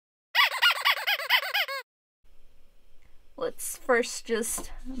let's first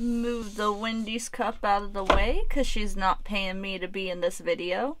just move the Wendy's cup out of the way, because she's not paying me to be in this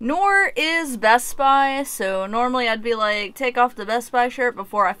video. Nor is Best Buy, so normally I'd be like, take off the Best Buy shirt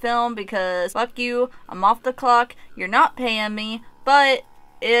before I film, because fuck you, I'm off the clock, you're not paying me, but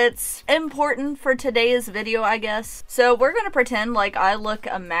it's important for today's video, I guess. So we're gonna pretend like I look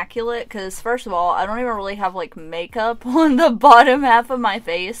immaculate, because first of all, I don't even really have like makeup on the bottom half of my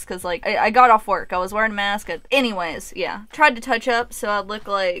face, because like I got off work, I was wearing a mask. Anyways, yeah, tried to touch up so I'd look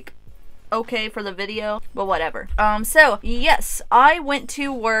like okay for the video, but whatever. So yes, I went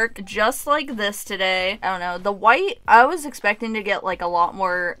to work just like this today. I don't know, the white, I was expecting to get like a lot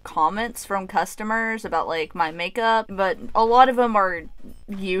more comments from customers about like my makeup, but a lot of them are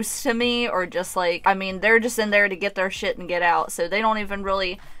used to me, or just like, I mean, they're just in there to get their shit and get out, so they don't even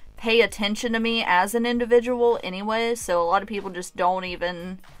really pay attention to me as an individual anyway, so a lot of people just don't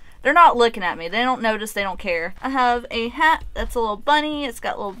even, they're not looking at me. They don't notice. They don't care. I have a hat that's a little bunny. It's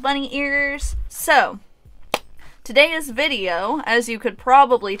got little bunny ears. So, today's video, as you could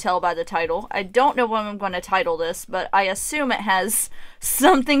probably tell by the title, I don't know what I'm going to title this, but I assume it has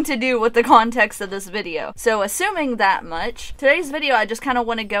something to do with the context of this video. So, assuming that much, today's video I just kind of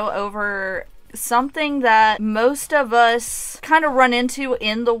want to go over something that most of us kind of run into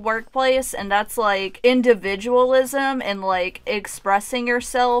in the workplace, and that's like individualism and like expressing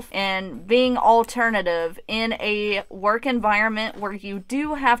yourself and being alternative in a work environment where you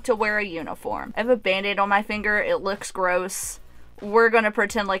do have to wear a uniform. I have a band-aid on my finger, it looks gross. We're gonna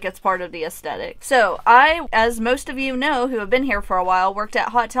pretend like it's part of the aesthetic. So I, as most of you know who have been here for a while, worked at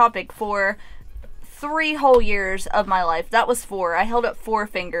Hot Topic for 3 whole years of my life. That was 4. I held up 4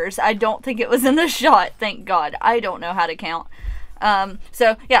 fingers. I don't think it was in the shot, thank God. I don't know how to count.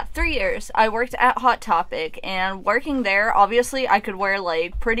 So yeah, 3 years. I worked at Hot Topic, and working there, obviously I could wear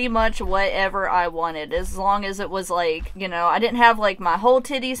like pretty much whatever I wanted, as long as it was like, you know, I didn't have like my whole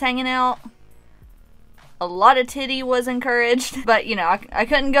titties hanging out. A lot of titty was encouraged, but you know, I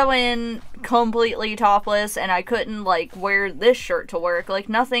couldn't go in completely topless, and I couldn't like wear this shirt to work, like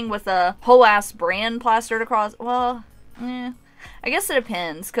nothing with a whole ass brand plastered across. Well, I guess it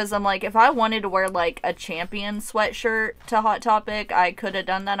depends, because I'm like, if I wanted to wear like a Champion sweatshirt to Hot Topic, I could have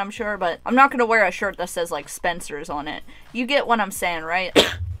done that, I'm sure, but I'm not gonna wear a shirt that says like Spencer's on it. You get what I'm saying, right?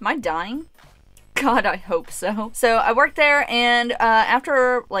 Am I dying? God, I hope so. So I worked there, and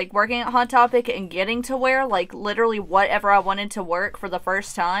after like working at Hot Topic and getting to wear like literally whatever I wanted to work for the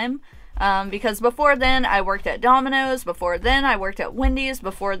first time, because before then I worked at Domino's, before then I worked at Wendy's,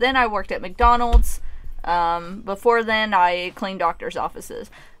 before then I worked at McDonald's, before then I cleaned doctors'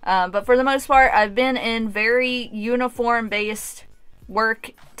 offices. But for the most part, I've been in very uniform-based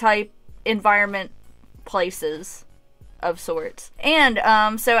work type environment places of sorts. And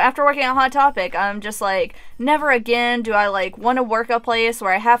so after working at Hot Topic, I'm just like, never again do I like want to work a place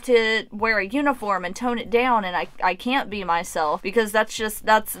where I have to wear a uniform and tone it down, and I can't be myself, because that's just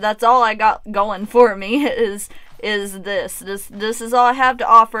that's all I got going for me is this is all I have to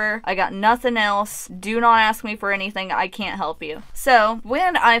offer. I got nothing else. Do not ask me for anything. I can't help you. So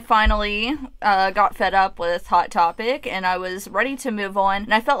when I finally got fed up with Hot Topic and I was ready to move on,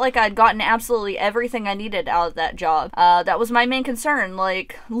 and I felt like I'd gotten absolutely everything I needed out of that job, that was my main concern.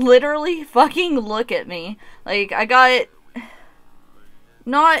 Like, literally fucking look at me. Like, I got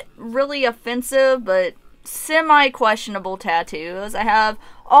not really offensive, but semi-questionable tattoos. I have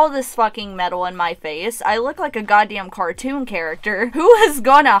all this fucking metal in my face. I look like a goddamn cartoon character. Who is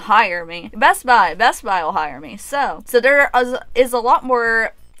gonna hire me? Best Buy will hire me. So there is a lot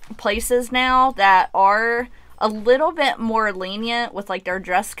more places now that are a little bit more lenient with like their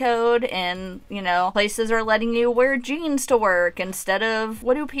dress code, and you know, places are letting you wear jeans to work instead of,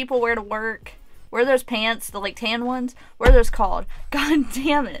 what do people wear to work? Where are those pants, the like tan ones? What are those called? God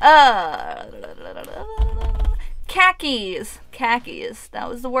damn it. Khakis. Khakis. That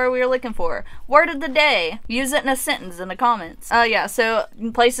was the word we were looking for. Word of the day. Use it in a sentence in the comments. Yeah, so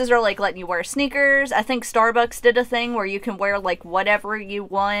places are like letting you wear sneakers. I think Starbucks did a thing where you can wear like whatever you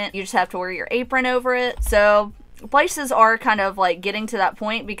want. You just have to wear your apron over it. So places are kind of like getting to that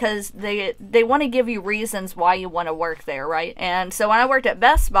point because they want to give you reasons why you want to work there, right? And so when I worked at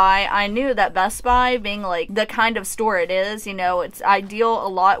Best Buy, I knew that Best Buy, being like the kind of store it is, you know, it's ideal a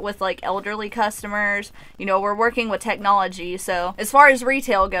lot with like elderly customers. You know, we're working with technology, so as far as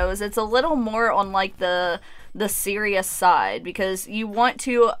retail goes, it's a little more on like the serious side, because you want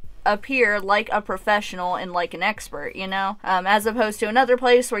to appear like a professional and like an expert, you know? As opposed to another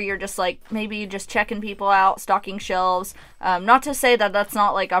place where you're just like, maybe just checking people out, stocking shelves. Not to say that that's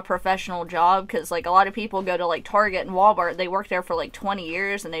not like a professional job, because like a lot of people go to like Target and Walmart, they work there for like 20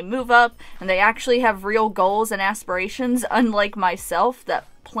 years and they move up and they actually have real goals and aspirations, unlike myself that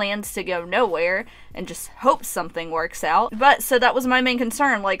plans to go nowhere and just hope something works out. But so that was my main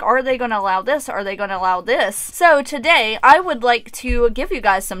concern, like, are they going to allow this? Are they going to allow this? So today I would like to give you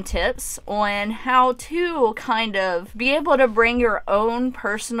guys some tips on how to kind of be able to bring your own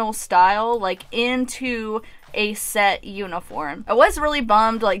personal style like into a set uniform. I was really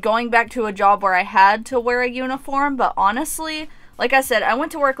bummed like going back to a job where I had to wear a uniform, but honestly, like I said, I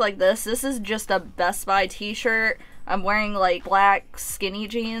went to work like this. This is just a Best Buy t-shirt. I'm wearing like black skinny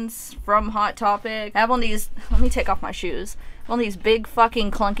jeans from Hot Topic. I have on these, let me take off my shoes. I have on these big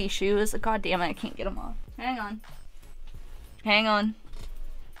fucking clunky shoes. God damn it, I can't get them off. Hang on. Hang on.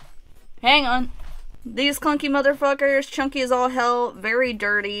 Hang on. These clunky motherfuckers, chunky as all hell, very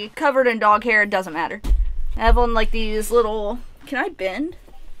dirty, covered in dog hair, doesn't matter. I have on like these little, can I bend?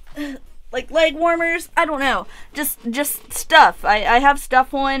 Like leg warmers, I don't know, just stuff. I have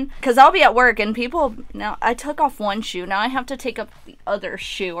stuff on because I'll be at work and people, now I took off one shoe, now I have to take up the other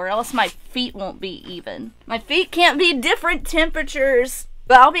shoe or else my feet won't be even. My feet can't be different temperatures.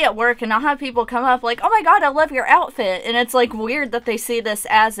 But I'll be at work and I'll have people come up like, oh my god, I love your outfit. And it's like weird that they see this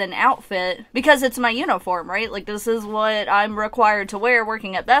as an outfit because it's my uniform, right? Like this is what I'm required to wear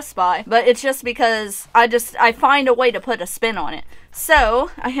working at Best Buy. But it's just because I find a way to put a spin on it.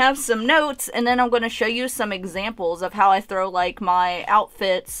 So I have some notes and then I'm going to show you some examples of how I throw like my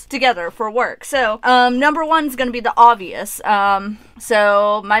outfits together for work. So number one is going to be the obvious.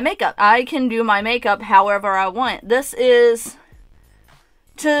 So my makeup. I can do my makeup however I want. This is,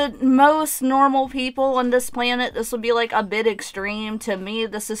 to most normal people on this planet, this would be like a bit extreme. To me,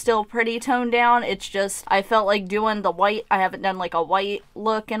 this is still pretty toned down. It's just, I felt like doing the white. I haven't done like a white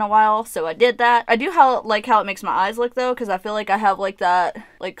look in a while, so I did that. I do like how it makes my eyes look though, because I feel like I have like that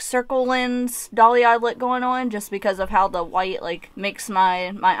like circle lens dolly eye look going on, just because of how the white like makes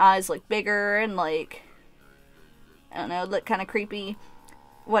my eyes look bigger and like, I don't know, look kind of creepy.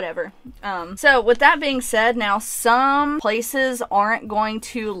 Whatever. So with that being said, now some places aren't going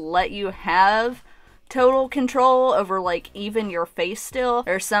to let you have total control over like even your face still.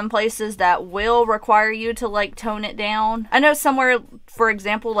 There's some places that will require you to like tone it down. I know somewhere, for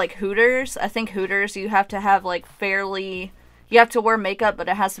example, like Hooters. I think Hooters, you have to have like fairly, you have to wear makeup, but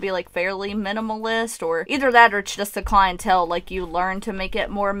it has to be like fairly minimalist, or either that or it's just the clientele, like you learn to make it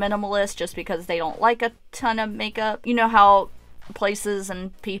more minimalist just because they don't like a ton of makeup. You know how places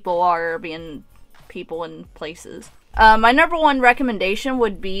and people are being people in places. My number one recommendation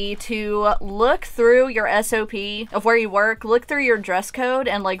would be to look through your SOP of where you work, look through your dress code,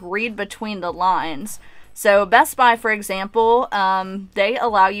 and like read between the lines. So Best Buy, for example, they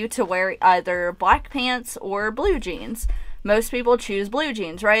allow you to wear either black pants or blue jeans. Most people choose blue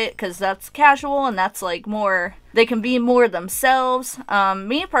jeans, right? Because that's casual and that's like more, they can be more themselves.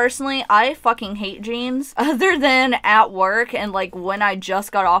 Me personally, I fucking hate jeans. Other than at work and like when I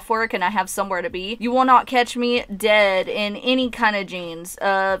just got off work and I have somewhere to be, you will not catch me dead in any kind of jeans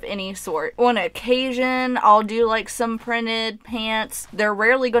of any sort. On occasion, I'll do like some printed pants. They're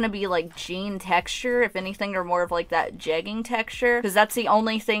rarely going to be like jean texture. If anything, they're more of like that jegging texture, because that's the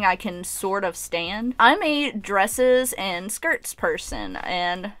only thing I can sort of stand. I'm a dresses and skirts person,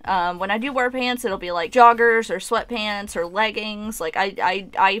 and when I do wear pants, it'll be like joggers or sweatpants or leggings. Like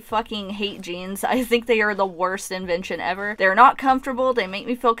I fucking hate jeans. I think they are the worst invention ever. They're not comfortable, they make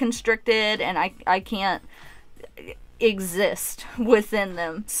me feel constricted, and I can't exist within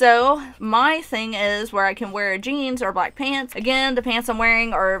them. So my thing is where I can wear jeans or black pants. Again, the pants I'm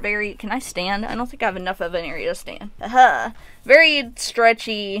wearing are very, can I stand? I don't think I have enough of an area to stand. Very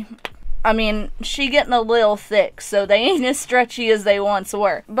stretchy. I mean, she getting a little thick, so they ain't as stretchy as they once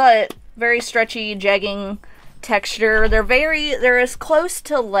were. But very stretchy, jegging texture. They're as close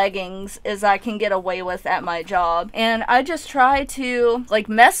to leggings as I can get away with at my job. And I just try to like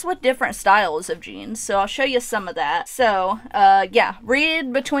mess with different styles of jeans. So I'll show you some of that. So yeah,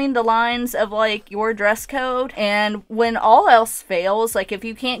 read between the lines of like your dress code. And when all else fails, like if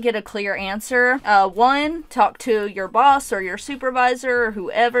you can't get a clear answer, one, talk to your boss or your supervisor or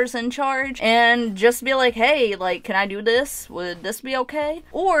whoever's in charge and just be like, hey, like, can I do this? Would this be okay?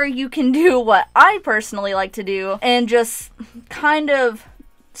 Or you can do what I personally like to do and just kind of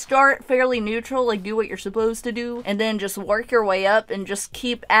start fairly neutral, like do what you're supposed to do, and then just work your way up and just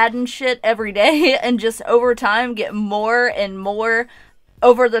keep adding shit every day and just over time get more and more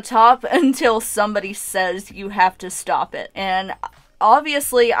over the top until somebody says you have to stop it. And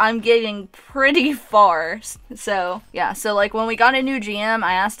obviously I'm getting pretty far. So yeah, so like when we got a new GM,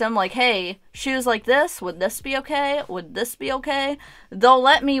 I asked him like, hey, shoes like this, would this be okay? Would this be okay? They'll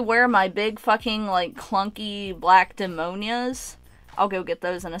let me wear my big fucking like clunky black demonias. I'll go get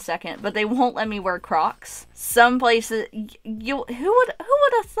those in a second, but they won't let me wear Crocs. Some places, who would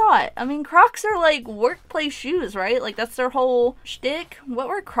have thought? I mean, Crocs are like workplace shoes, right? Like that's their whole shtick. What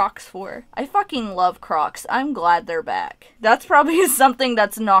were Crocs for? I fucking love Crocs. I'm glad they're back. That's probably something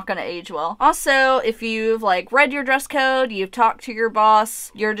that's not gonna age well. Also, if you've like read your dress code, you've talked to your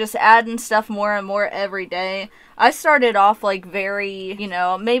boss, you're just adding stuff more and more every day. I started off like very, you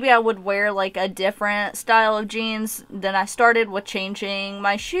know, maybe I would wear like a different style of jeans. Then I started with changing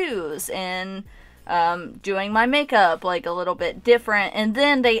my shoes and doing my makeup like a little bit different. And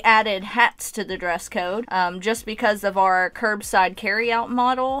then they added hats to the dress code just because of our curbside carryout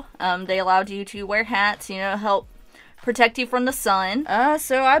model. They allowed you to wear hats, you know, help protect you from the sun.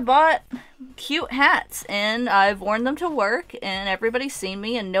 So I bought cute hats and I've worn them to work and everybody's seen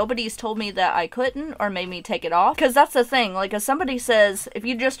me and nobody's told me that I couldn't or made me take it off. Because that's the thing, like if somebody says, if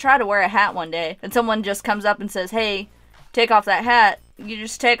you just try to wear a hat one day and someone just comes up and says, hey, take off that hat, you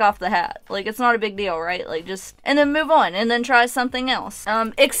just take off the hat. Like, it's not a big deal, right? Like, just, and then move on, and then try something else.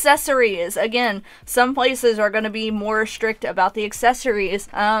 Accessories. Again, some places are going to be more strict about the accessories,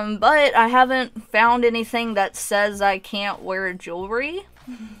 but I haven't found anything that says I can't wear jewelry.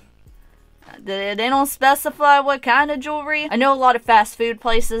 They don't specify what kind of jewelry. I know a lot of fast food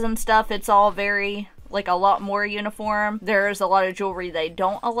places and stuff, it's all very, like, a lot more uniform. There's a lot of jewelry they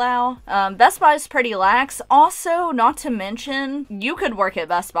don't allow. Best Buy is pretty lax. Also, not to mention, you could work at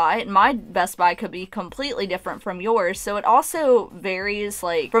Best Buy, and my Best Buy could be completely different from yours, so it also varies,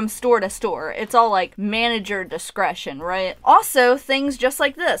 like, from store to store. It's all, like, manager discretion, right? Also, things just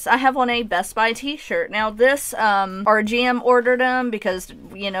like this. I have on a Best Buy t-shirt. Now, this, our GM ordered them because,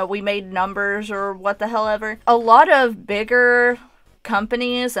 you know, we made numbers or what the hell ever. A lot of bigger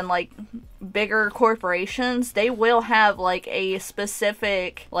companies and, like, bigger corporations, they will have like a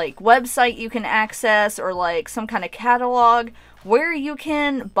specific like website you can access or like some kind of catalog where you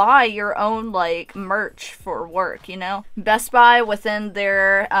can buy your own like merch for work, you know. Best Buy, within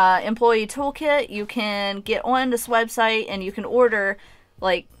their employee toolkit, you can get on this website and you can order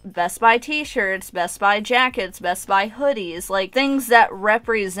like Best Buy t-shirts, Best Buy jackets, Best Buy hoodies, like things that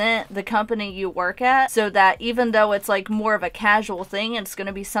represent the company you work at, so that even though it's like more of a casual thing, it's going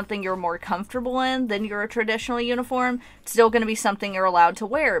to be something you're more comfortable in than your traditional uniform, it's still going to be something you're allowed to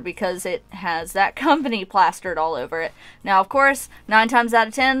wear because it has that company plastered all over it. Now, of course, 9 times out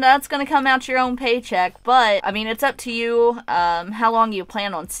of 10, that's going to come out your own paycheck, but I mean, it's up to you how long you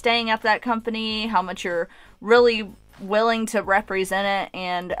plan on staying at that company, how much you're really willing to represent it,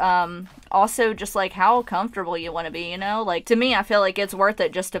 and also just like how comfortable you want to be, you know. Like, to me, I feel like it's worth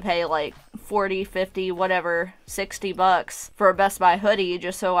it just to pay like 40, 50, whatever, $60 for a Best Buy hoodie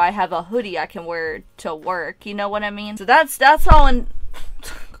just so I have a hoodie I can wear to work, you know what I mean? So that's all in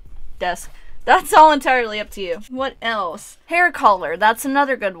desk. That's all entirely up to you. What else? Hair color. That's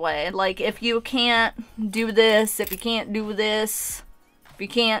another good way. Like, if you can't do this, if you can't do this, if you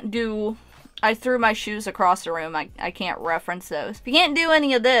can't do... I threw my shoes across the room. I can't reference those. If you can't do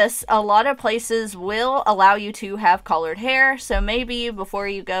any of this, a lot of places will allow you to have colored hair. So maybe before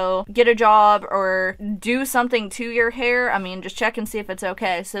you go get a job or do something to your hair, I mean, just check and see if it's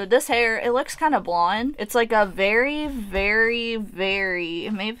okay. So this hair, it looks kind of blonde. It's like a very, very,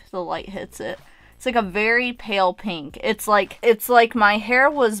 very, maybe if the light hits it, it's like a very pale pink. It's like my hair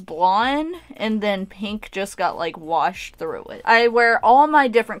was blonde and then pink just got like washed through it. I wear all my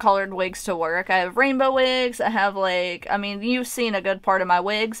different colored wigs to work. I have rainbow wigs. I have like, I mean, you've seen a good part of my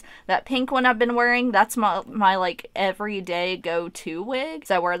wigs. That pink one I've been wearing, that's my like everyday go-to wig.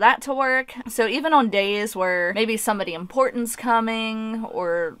 So I wear that to work. So even on days where maybe somebody important's coming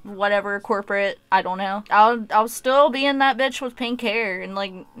or whatever, corporate, I don't know, I'll still be in that bitch with pink hair and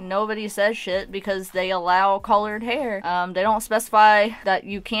like nobody says shit because they allow colored hair. They don't specify that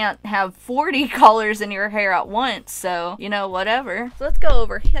you can't have 40 colors in your hair at once, so, you know, whatever. So let's go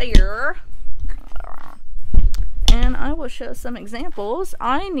over here. And I will show some examples.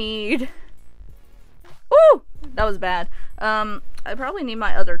 I need... Ooh! That was bad. I probably need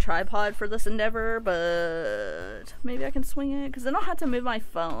my other tripod for this endeavor, but maybe I can swing it, because then I'll have to move my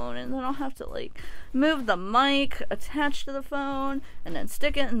phone, and then I'll have to, like, move the mic attached to the phone, and then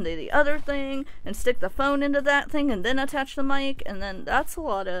stick it into the other thing, and stick the phone into that thing, and then attach the mic, and then that's a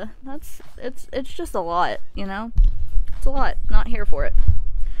lot of, it's just a lot, you know? It's a lot. Not here for it.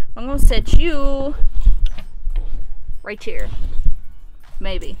 I'm gonna set you right here.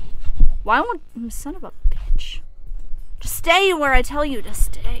 Maybe. Why won't, son of a bitch. Just stay where I tell you to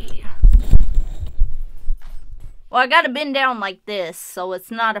stay. Well, I gotta bend down like this, so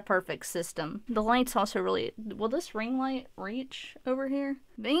it's not a perfect system. The light's also really... Will this ring light reach over here?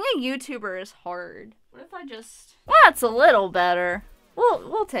 Being a YouTuber is hard. What if I just... Well, that's a little better.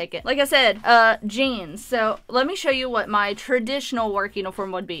 We'll take it. Like I said, jeans. So, let me show you what my traditional work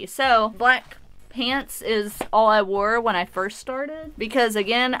uniform would be. So, black pants is all I wore when I first started. Because,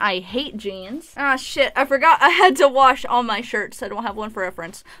 again, I hate jeans. Ah, shit. I forgot I had to wash all my shirts. I don't have one for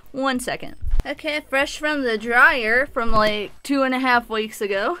reference. 1 second. Okay, fresh from the dryer from like 2.5 weeks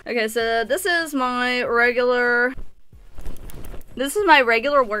ago. Okay, so this is my regular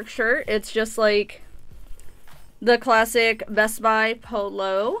work shirt. It's just like the classic Best Buy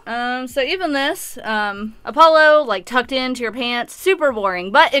polo. So even this, a polo like tucked into your pants, super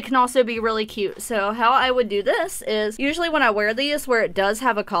boring, but it can also be really cute. So how I would do this is, usually when I wear these where it does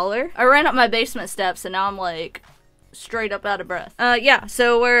have a collar, I ran up my basement steps and now I'm like straight up out of breath. Yeah,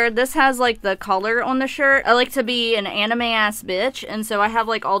 so where this has like the collar on the shirt, I like to be an anime ass bitch, and so I have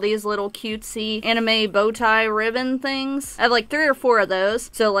like all these little cutesy anime bow tie ribbon things. I have like 3 or 4 of those,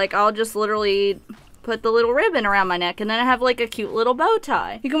 so like I'll just literally put the little ribbon around my neck, and then I have like a cute little bow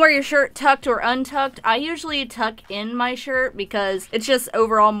tie. You can wear your shirt tucked or untucked. I usually tuck in my shirt because it's just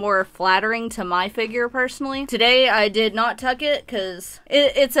overall more flattering to my figure personally. Today I did not tuck it because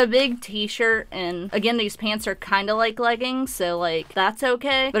it's a big t-shirt, and again these pants are kind of like leggings, so like that's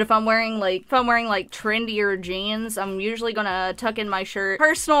okay. But if I'm wearing like trendier jeans, I'm usually gonna tuck in my shirt.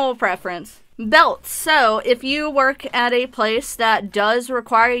 Personal preference. Belts. So, if you work at a place that does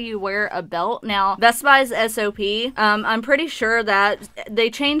require you wear a belt, now, Best Buy's SOP, I'm pretty sure that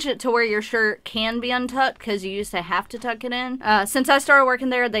they changed it to where your shirt can be untucked, because you used to have to tuck it in. Since I started working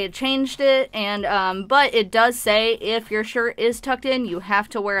there, they had changed it, and, but it does say if your shirt is tucked in, you have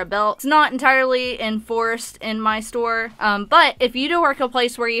to wear a belt. It's not entirely enforced in my store, but if you do work a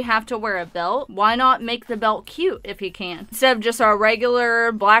place where you have to wear a belt, why not make the belt cute if you can? Instead of just a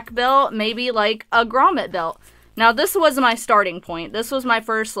regular black belt, maybe like a grommet belt. Now this was my starting point. This was my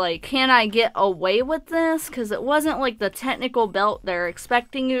first like, can I get away with this? Because it wasn't like the technical belt they're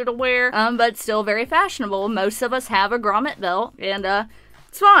expecting you to wear, but still very fashionable. Most of us have a grommet belt, and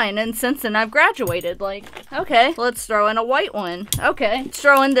it's fine. And since then I've graduated. Like, okay, let's throw in a white one. Okay, let's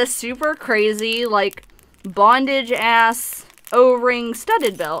throw in this super crazy like bondage ass O-ring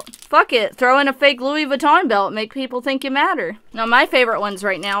studded belt. Fuck it, throw in a fake Louis Vuitton belt, make people think you matter. Now my favorite ones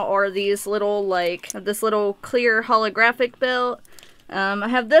right now are these little like, this little clear holographic belt. I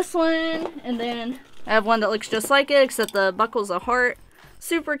have this one, and then I have one that looks just like it, except the buckle's a heart.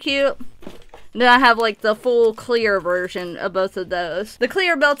 Super cute. Then I have like the full clear version of both of those. The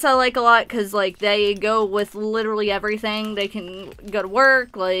clear belts I like a lot because like they go with literally everything. They can go to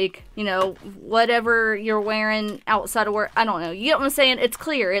work, like, you know, whatever you're wearing outside of work. I don't know. You get what I'm saying? It's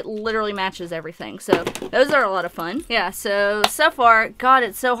clear. It literally matches everything. So those are a lot of fun. Yeah, so far, God,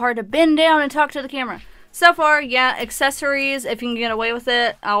 it's so hard to bend down and talk to the camera. So far, yeah, accessories, if you can get away with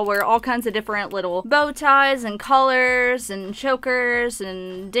it. I'll wear all kinds of different little bow ties and collars and chokers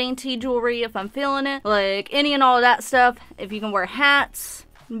and dainty jewelry if I'm feeling it. Like, any and all of that stuff. If you can wear hats,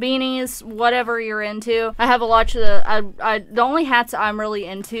 beanies, whatever you're into. I have a lot of the only hats I'm really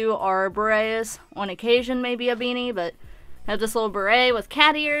into are berets. On occasion, maybe a beanie, but I have this little beret with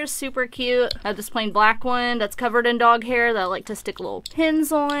cat ears, super cute. I have this plain black one that's covered in dog hair that I like to stick little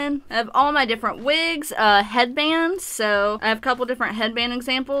pins on. I have all my different wigs, headbands, so I have a couple different headband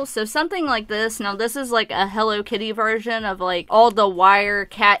examples. So something like this, now this is like a Hello Kitty version of like all the wire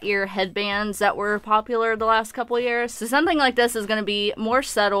cat ear headbands that were popular the last couple years. So something like this is going to be more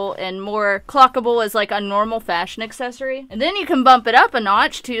subtle and more clockable as like a normal fashion accessory. And then you can bump it up a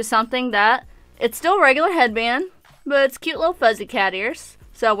notch to something that it's still a regular headband, but it's cute little fuzzy cat ears.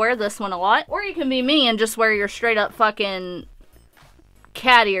 So I wear this one a lot. Or you can be me and just wear your straight up fucking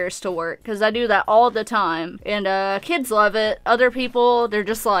cat ears to work, because I do that all the time. And kids love it. Other people, they're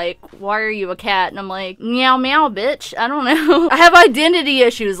just like, why are you a cat? And I'm like, meow meow bitch. I don't know. I have identity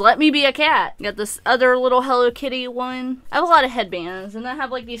issues. Let me be a cat. Got this other little Hello Kitty one. I have a lot of headbands, and I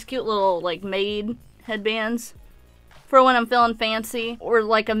have like these cute little like maid headbands for when I'm feeling fancy, or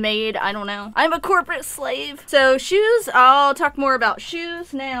like a maid, I don't know. I'm a corporate slave. So shoes, I'll talk more about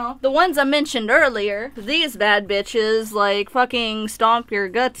shoes now. The ones I mentioned earlier, these bad bitches like fucking stomp your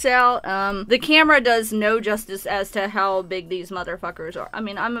guts out. The camera does no justice as to how big these motherfuckers are. I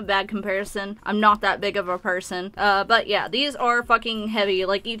mean, I'm a bad comparison. I'm not that big of a person. But yeah, these are fucking heavy.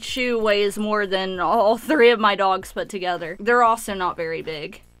 Like each shoe weighs more than all 3 of my dogs put together. They're also not very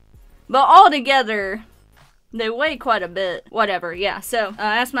big. But all together, They weigh quite a bit. Whatever, yeah. So,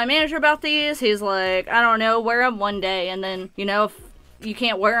 I asked my manager about these. He's like, I don't know, wear them one day. And then, you know, if you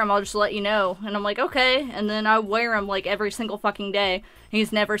can't wear them, I'll just let you know. And I'm like, okay. And then I wear them, like, every single fucking day.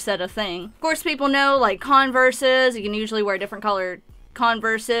 He's never said a thing. Of course, people know, like, Converses. You can usually wear different colored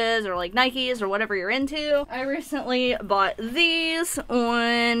Converses or, like, Nikes or whatever you're into. I recently bought these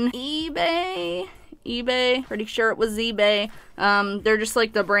on eBay. Pretty sure it was eBay. They're just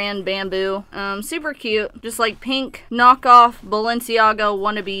like the brand Bamboo. Super cute. Just like pink knockoff Balenciaga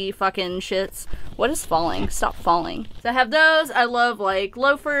wannabe fucking shits. What is falling? Stop falling. So I have those. I love like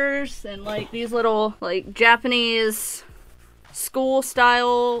loafers and like these little like Japanese school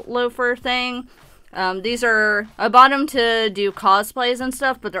style loafer thing. These are, I bought them to do cosplays and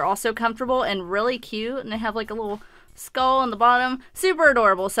stuff, but they're also comfortable and really cute. And they have like a little skull on the bottom. Super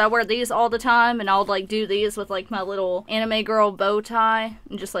adorable. So I wear these all the time, and I'll like do these with like my little anime girl bow tie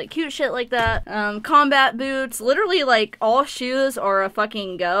and just like cute shit like that. Combat boots. Literally like all shoes are a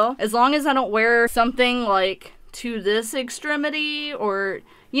fucking go. As long as I don't wear something like to this extremity, or,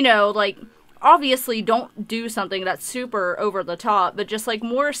 you know, like obviously don't do something that's super over the top, but just like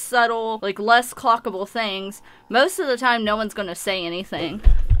more subtle, like less clockable things. Most of the time no one's gonna say anything.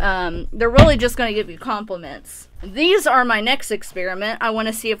 They're really just gonna give you compliments. These are my next experiment. I want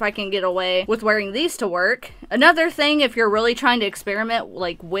to see if I can get away with wearing these to work. Another thing, if you're really trying to experiment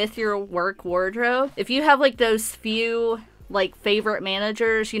like with your work wardrobe, if you have like those few like favorite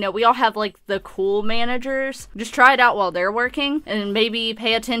managers, you know, we all have like the cool managers, just try it out while they're working, and maybe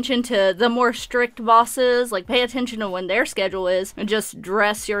pay attention to the more strict bosses, like pay attention to when their schedule is, and just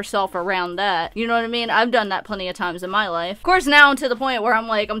dress yourself around that. You know what I mean? I've done that plenty of times in my life. Of course, now I'm to the point where I'm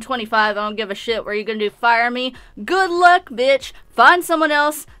like, I'm 25, I don't give a shit. What are you gonna do, fire me? Good luck, bitch. Find someone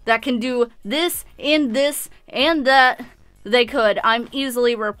else that can do this and that. They could. I'm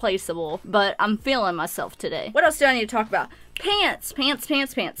easily replaceable, but I'm feeling myself today. What else do I need to talk about? Pants.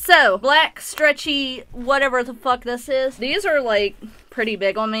 So, black, stretchy, whatever the fuck this is. These are, like, pretty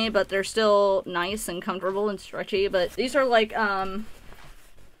big on me, but they're still nice and comfortable and stretchy. But these are, like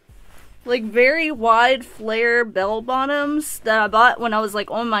very wide flare bell bottoms that I bought when I was like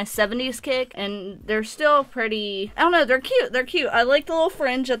on my 70s kick, and they're still pretty, I don't know, they're cute. I like the little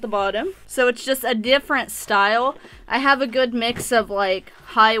fringe at the bottom, so it's just a different style. I have a good mix of like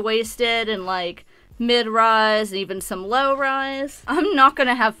high-waisted and like mid-rise and even some low-rise. I'm not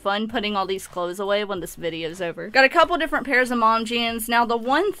gonna have fun putting all these clothes away when this video's over. Got a couple different pairs of mom jeans. Now the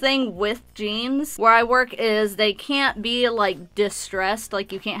one thing with jeans where I work is they can't be like distressed,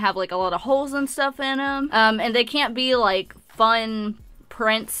 like you can't have like a lot of holes and stuff in them, and they can't be like fun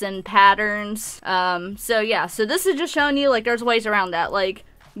prints and patterns. So yeah, so this is just showing you like there's ways around that. Like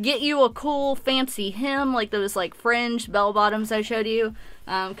get you a cool fancy hem, like those like fringed bell bottoms I showed you.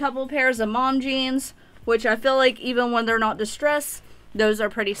 Couple pairs of mom jeans, which I feel like even when they're not distressed, those are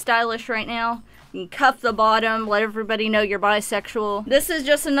pretty stylish right now. You can cuff the bottom, let everybody know you're bisexual. This is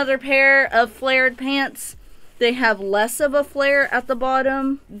just another pair of flared pants. They have less of a flare at the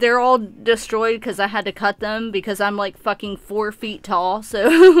bottom. They're all destroyed because I had to cut them because I'm like fucking 4 feet tall.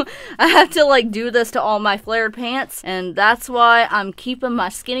 So I have to like do this to all my flared pants. And that's why I'm keeping my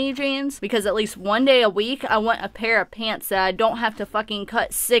skinny jeans, because at least one day a week I want a pair of pants that I don't have to fucking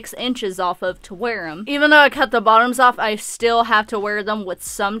cut 6 inches off of to wear them. Even though I cut the bottoms off, I still have to wear them with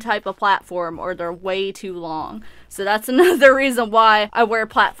some type of platform or they're way too long. So that's another reason why I wear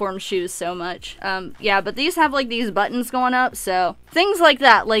platform shoes so much. Yeah, but these have like these buttons going up, so things like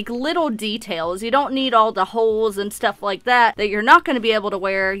that, like little details. You don't need all the holes and stuff like that you're not going to be able to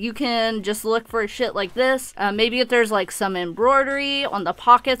wear. You can just look for shit like this. Maybe if there's like some embroidery on the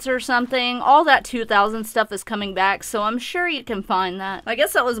pockets or something. All that 2000 stuff is coming back, so I'm sure you can find that. I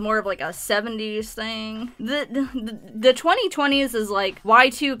guess that was more of like a 70s thing. The 2020s is like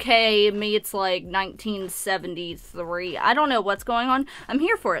Y2K meets like 1970s. I don't know what's going on. I'm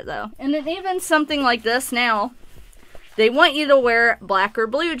here for it though. And then even something like this now, they want you to wear black or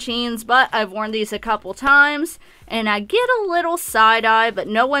blue jeans, but I've worn these a couple times and I get a little side eye, but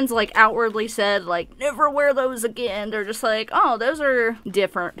no one's like outwardly said like never wear those again. They're just like, oh, those are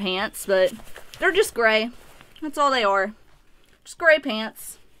different pants, but they're just gray. That's all they are. Just gray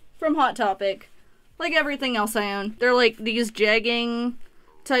pants from Hot Topic, like everything else I own. They're like these jegging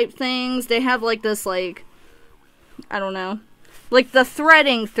type things. They have like this like, I don't know, like the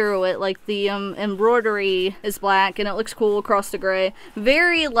threading through it, like the embroidery is black and it looks cool across the gray.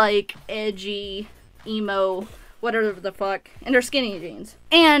 Very like edgy, emo whatever the fuck, and they're skinny jeans.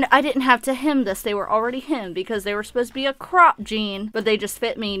 And I didn't have to hem this, they were already hemmed because they were supposed to be a crop jean, but they just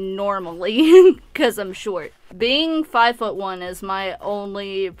fit me normally because I'm short. Being 5'1" is my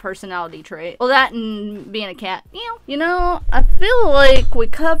only personality trait. Well, that and being a cat. You know, I feel like we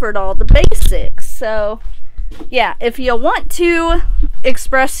covered all the basics, so yeah, if you want to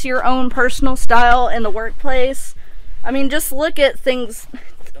express your own personal style in the workplace, I mean, just look at things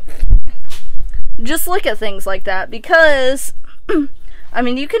like that, because I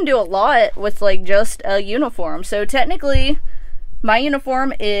mean, you can do a lot with like just a uniform. So technically my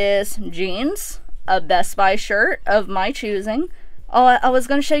uniform is jeans, a Best Buy shirt of my choosing. Oh, I was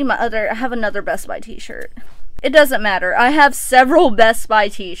gonna show you I have another Best Buy t-shirt. It doesn't matter. I have several Best Buy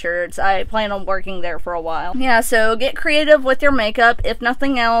t-shirts. I plan on working there for a while. Yeah, so get creative with your makeup. If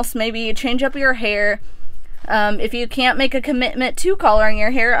nothing else, maybe change up your hair. If you can't make a commitment to coloring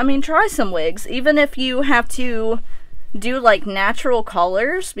your hair, I mean, try some wigs. Even if you have to do like natural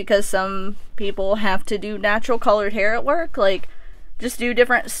colors, because some people have to do natural colored hair at work, like just do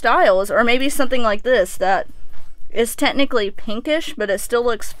different styles. Or maybe something like this that is technically pinkish, but it still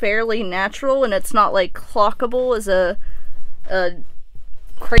looks fairly natural and it's not like clockable as a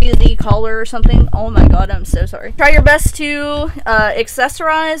crazy color or something. Oh my god, I'm so sorry. Try your best to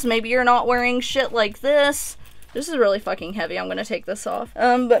accessorize. Maybe you're not wearing shit like this. This is really fucking heavy. I'm gonna take this off.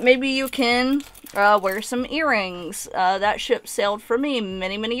 But maybe you can wear some earrings. That ship sailed for me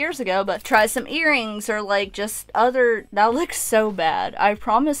many years ago, but try some earrings, or like just other... That looks so bad. I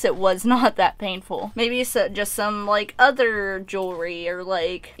promise it was not that painful. Maybe just some like other jewelry, or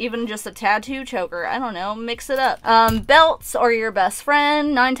like even just a tattoo choker. I don't know, mix it up. Belts are your best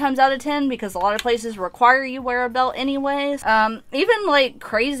friend 9 times out of 10, because a lot of places require you wear a belt anyways. Even like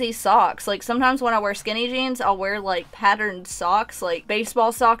crazy socks. Like sometimes when I wear skinny jeans, I'll wear like patterned socks, like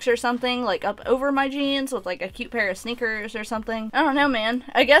baseball socks or something, like up over my jeans with like a cute pair of sneakers or something. I don't know, man.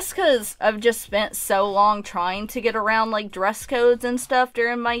 I guess because I've just spent so long trying to get around like dress codes and stuff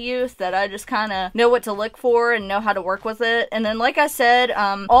during my youth that I just kind of know what to look for and know how to work with it. And then like I said,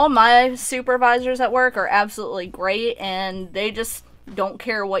 all my supervisors at work are absolutely great, and they just don't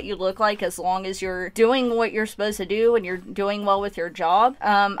care what you look like as long as you're doing what you're supposed to do and you're doing well with your job.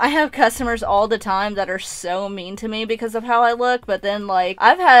 I have customers all the time that are so mean to me because of how I look, but then like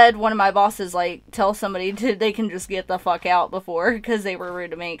I've had one of my bosses like tell somebody they can just get the fuck out before because they were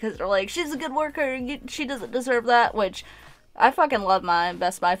rude to me, because they're like, she's a good worker, she doesn't deserve that, which I fucking love my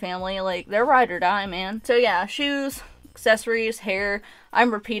Best Buy family. Like, they're ride or die, man. So yeah, shoes, accessories, hair.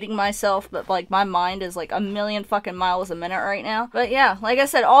 I'm repeating myself, but like my mind is like a million fucking miles a minute right now. But yeah, like I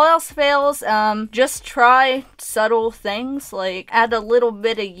said, all else fails, just try subtle things, like add a little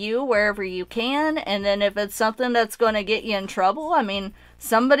bit of you wherever you can, and then if it's something that's going to get you in trouble, I mean,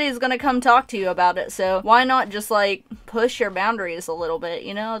 somebody's going to come talk to you about it, so why not just like push your boundaries a little bit,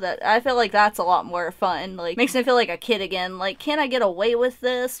 you know? That I feel like that's a lot more fun. Like, makes me feel like a kid again. Like, can I get away with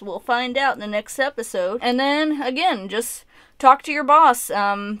this? We'll find out in the next episode. And then again, just talk to your boss,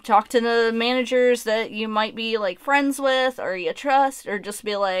 talk to the managers that you might be like friends with or you trust, or just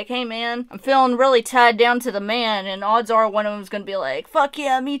be like, hey man, I'm feeling really tied down to the man, and odds are one of them's gonna be like, fuck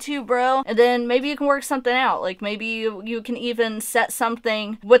yeah, me too, bro. And then maybe you can work something out. Like, maybe you can even set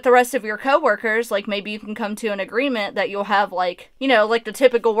something with the rest of your coworkers. Like, maybe you can come to an agreement that you'll have, like, you know, like the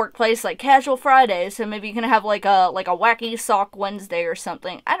typical workplace, like casual Fridays, so maybe you can have like a wacky sock Wednesday or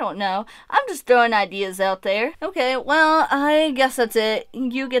something. I don't know, I'm just throwing ideas out there. Okay, well, I guess that's it.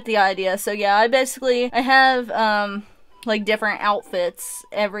 You get the idea. So yeah, I have like different outfits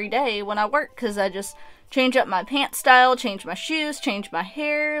every day when I work, because I just change up my pants style, change my shoes, change my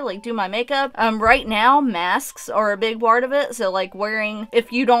hair, like do my makeup. Right now, masks are a big part of it. So like wearing,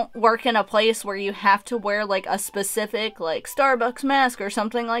 if you don't work in a place where you have to wear like a specific like Starbucks mask or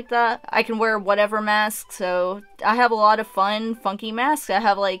something like that, I can wear whatever mask. So I have a lot of fun, funky masks. I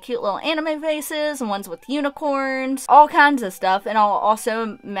have like cute little anime faces and ones with unicorns, all kinds of stuff. And I'll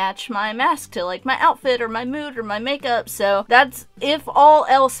also match my mask to like my outfit or my mood or my makeup. So that's, if all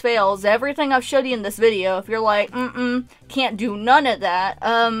else fails, everything I've showed you in this video, if you're like, can't do none of that,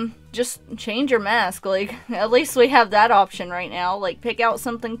 just change your mask. Like, at least we have that option right now. Like, pick out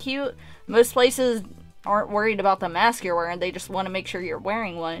something cute. Most places aren't worried about the mask you're wearing, they just want to make sure you're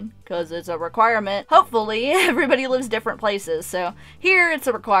wearing one, because it's a requirement. Hopefully, everybody lives different places, so here it's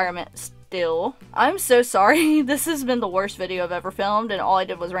a requirement still. I'm so sorry. This has been the worst video I've ever filmed, and all I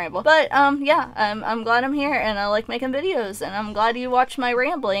did was ramble. But, yeah, I'm glad I'm here, and I like making videos, and I'm glad you watched my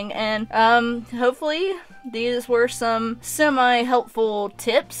rambling, and, hopefully these were some semi-helpful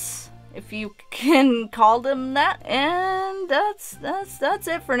tips if you can call them that. And that's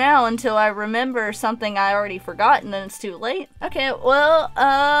it for now until I remember something I already forgot and then it's too late. Okay, well,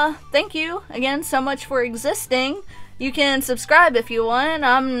 thank you again so much for existing. You can subscribe if you want.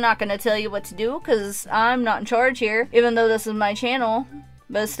 I'm not gonna tell you what to do because I'm not in charge here, even though this is my channel,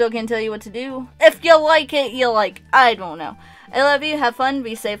 but I still can't tell you what to do. If you like it, you like. I don't know. I love you, have fun,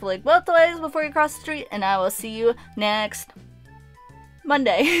 be safe, look both ways before you cross the street, and I will see you next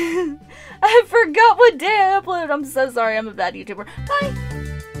Monday. I forgot what day I uploaded. I'm so sorry, I'm a bad YouTuber. Bye!